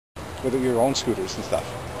with your own scooters and stuff?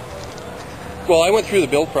 Well, I went through the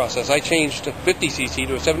build process. I changed a 50cc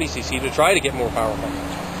to a 70cc to try to get more power.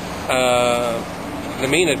 The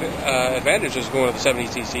main advantage of going to the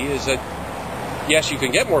 70cc is that, yes, you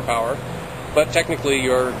can get more power, but technically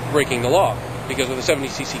you're breaking the law. Because with a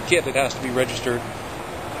 70cc kit, it has to be registered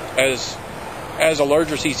as a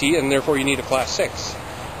larger cc, and therefore you need a Class 6.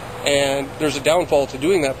 And there's a downfall to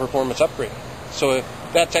doing that performance upgrade. So if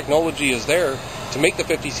that technology is there to make the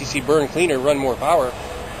 50cc burn cleaner, run more power,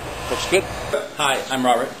 looks good. Hi, I'm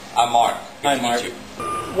Robert. I'm Mark. Hi, Mark.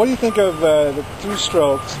 What do you think of the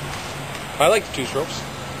two-strokes? I like the two-strokes.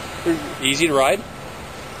 They're easy to ride.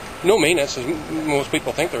 No maintenance, as most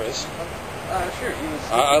people think there is. Sure.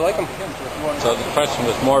 I like them. So the question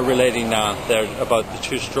was more relating there about the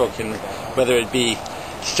two-stroke and whether it be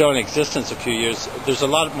still in existence a few years. There's a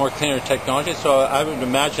lot more cleaner technology, so I would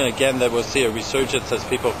imagine again that we'll see a resurgence as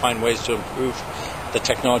people find ways to improve the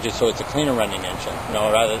technology so it's a cleaner running engine.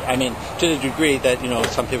 To the degree that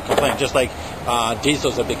some people complain, just like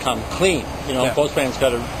diesels have become clean. Volkswagen's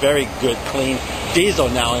got a very good clean diesel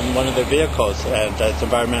now in one of their vehicles, and it's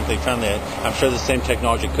environmentally friendly. I'm sure the same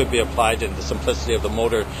technology could be applied, and the simplicity of the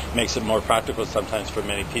motor makes it more practical sometimes for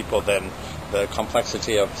many people than the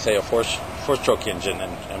complexity of, say, a four-stroke engine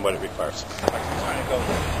and what it requires.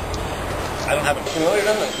 I don't have a familiar,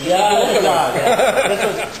 doesn't it? Yeah. This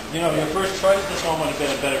was, your first choice. This one would have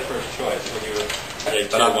been a better first choice when you were.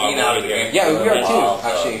 But I'm keen out of the game. Yeah, we are too,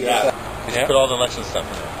 actually. Yeah. Put all the election stuff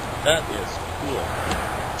in there. That is cool.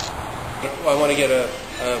 Well, I want to get a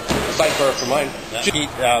sidecar for mine.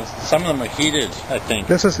 Some of them are heated, I think.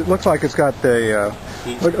 It looks like it's got the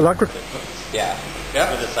electric. Yeah. Yeah.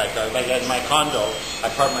 With the sidecar. Like in my condo, I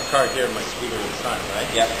park my car here and my scooter in front, right?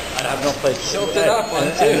 Yeah. I have no place to Tilt it up on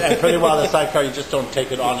too. And pretty well the sidecar, you just don't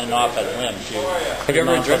take it on and off at whim. Have you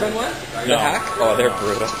ever driven one? No. The Hack? Oh, they're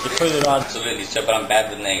brutal. You put it on. Absolutely, so, but I'm bad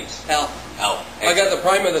with names. L. I got the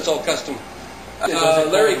Prima that's all custom.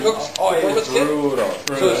 Larry Cook's performance kit. Brutal.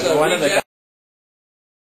 So it's One of the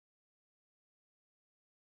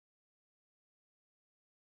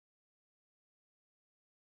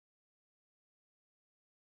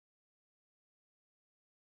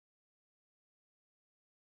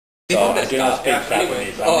I do not speak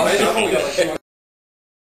Japanese.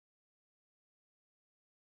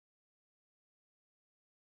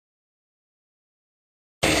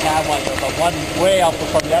 Have one way up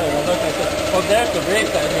from the other. And I looked and I said, "Oh, there's the race."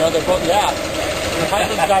 And they're both The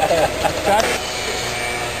husband's got the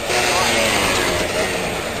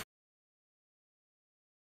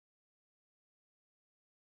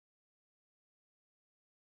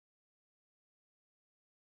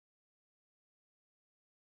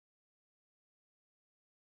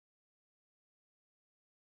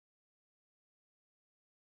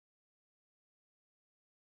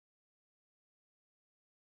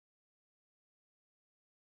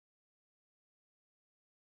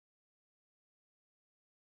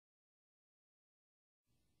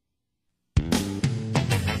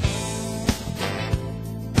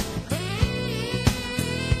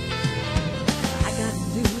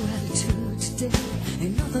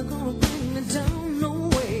Ain't nothing gonna bring me down, no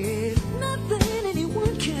way. Nothing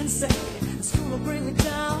anyone can say is gonna bring me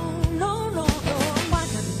down, no, no, no. I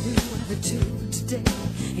got a new attitude today.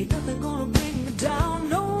 Ain't nothing gonna bring me down,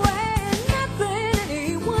 no way. Nothing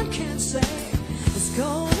anyone can say is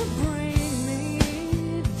gonna bring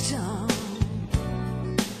me down.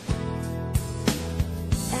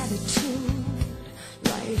 Attitude,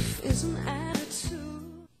 life is an attitude.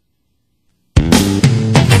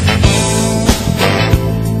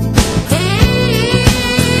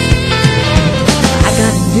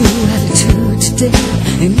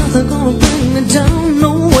 Ain't nothing gonna bring me down,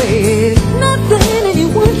 no way. Nothing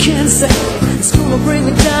anyone can say is gonna bring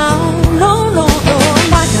me down, no, no, no.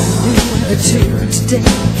 I got a new attitude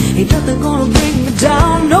today. Ain't nothing gonna bring me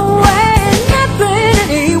down, no way. Nothing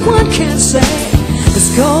anyone can say is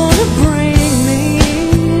gonna bring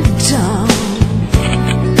me down.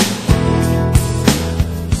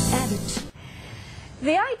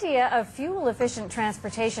 The idea of fuel-efficient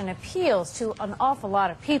transportation appeals to an awful lot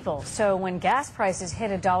of people. So when gas prices hit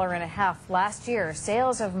 $1.50 last year,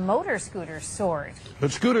 sales of motor scooters soared.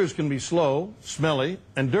 But scooters can be slow, smelly,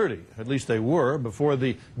 and dirty. At least they were before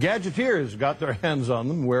the gadgeteers got their hands on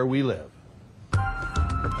them where we live.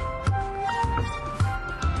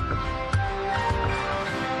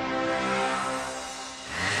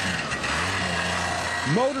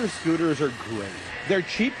 Motor scooters are great. They're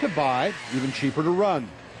cheap to buy, even cheaper to run.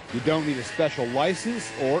 You don't need a special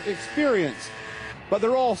license or experience. But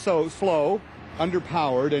they're also slow,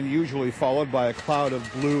 underpowered, and usually followed by a cloud of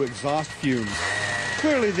blue exhaust fumes.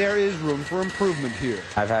 Clearly, there is room for improvement here.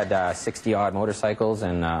 I've had 60-odd motorcycles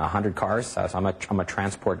and 100 cars, so I'm a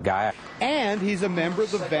transport guy. And he's a member of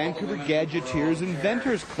the Vancouver Gadgeteers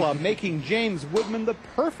Inventors Club, making James Woodman the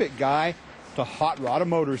perfect guy to hot rod a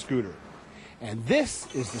motor scooter. And this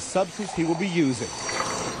is the substance he will be using.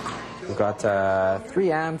 We've got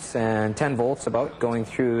 3 amps and 10 volts about going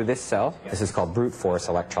through this cell. This is called brute force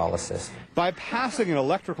electrolysis. By passing an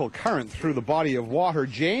electrical current through the body of water,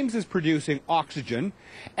 James is producing oxygen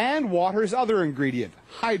and water's other ingredient,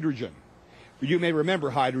 hydrogen. You may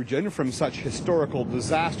remember hydrogen from such historical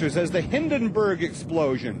disasters as the Hindenburg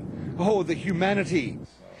explosion. Oh, the humanity.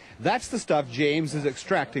 That's the stuff James is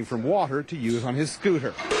extracting from water to use on his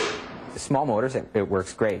scooter. Small motors, it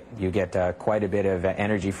works great. You get quite a bit of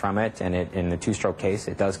energy from it, and in the two-stroke case,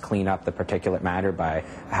 it does clean up the particulate matter by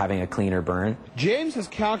having a cleaner burn. James has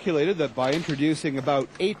calculated that by introducing about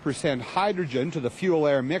 8% hydrogen to the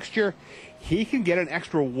fuel-air mixture, he can get an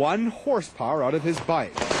extra 1 horsepower out of his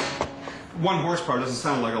bike. 1 horsepower doesn't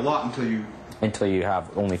sound like a lot until you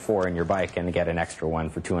have only 4 in your bike and get an extra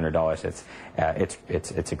 1 for $200.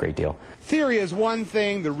 It's a great deal. Theory is one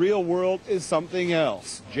thing, the real world is something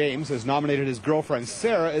else. James has nominated his girlfriend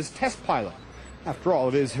Sarah as test pilot. After all,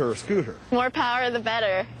 it is her scooter. More power, the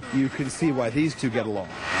better. You can see why these two get along.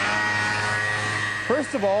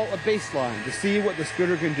 First of all, a baseline to see what the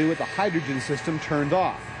scooter can do with the hydrogen system turned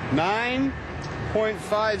off.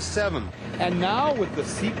 9.57. And now with the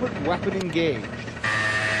secret weapon engaged.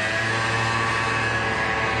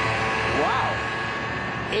 Wow.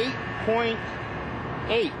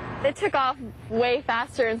 8.8. It took off way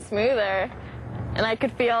faster and smoother, and I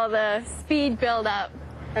could feel the speed build up.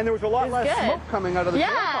 And there was a lot less smoke coming out of the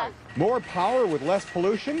tailpipe. More power with less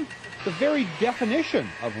pollution, the very definition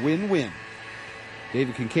of win-win.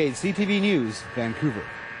 David Kincaid, CTV News, Vancouver.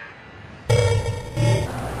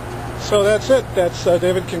 So that's it. That's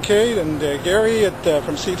David Kincaid and Gary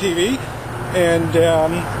from CTV and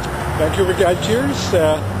Vancouver Gadgeteers.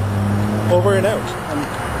 Over and out. I'm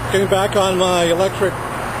getting back on my electric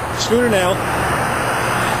scooter now.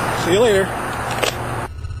 See you later.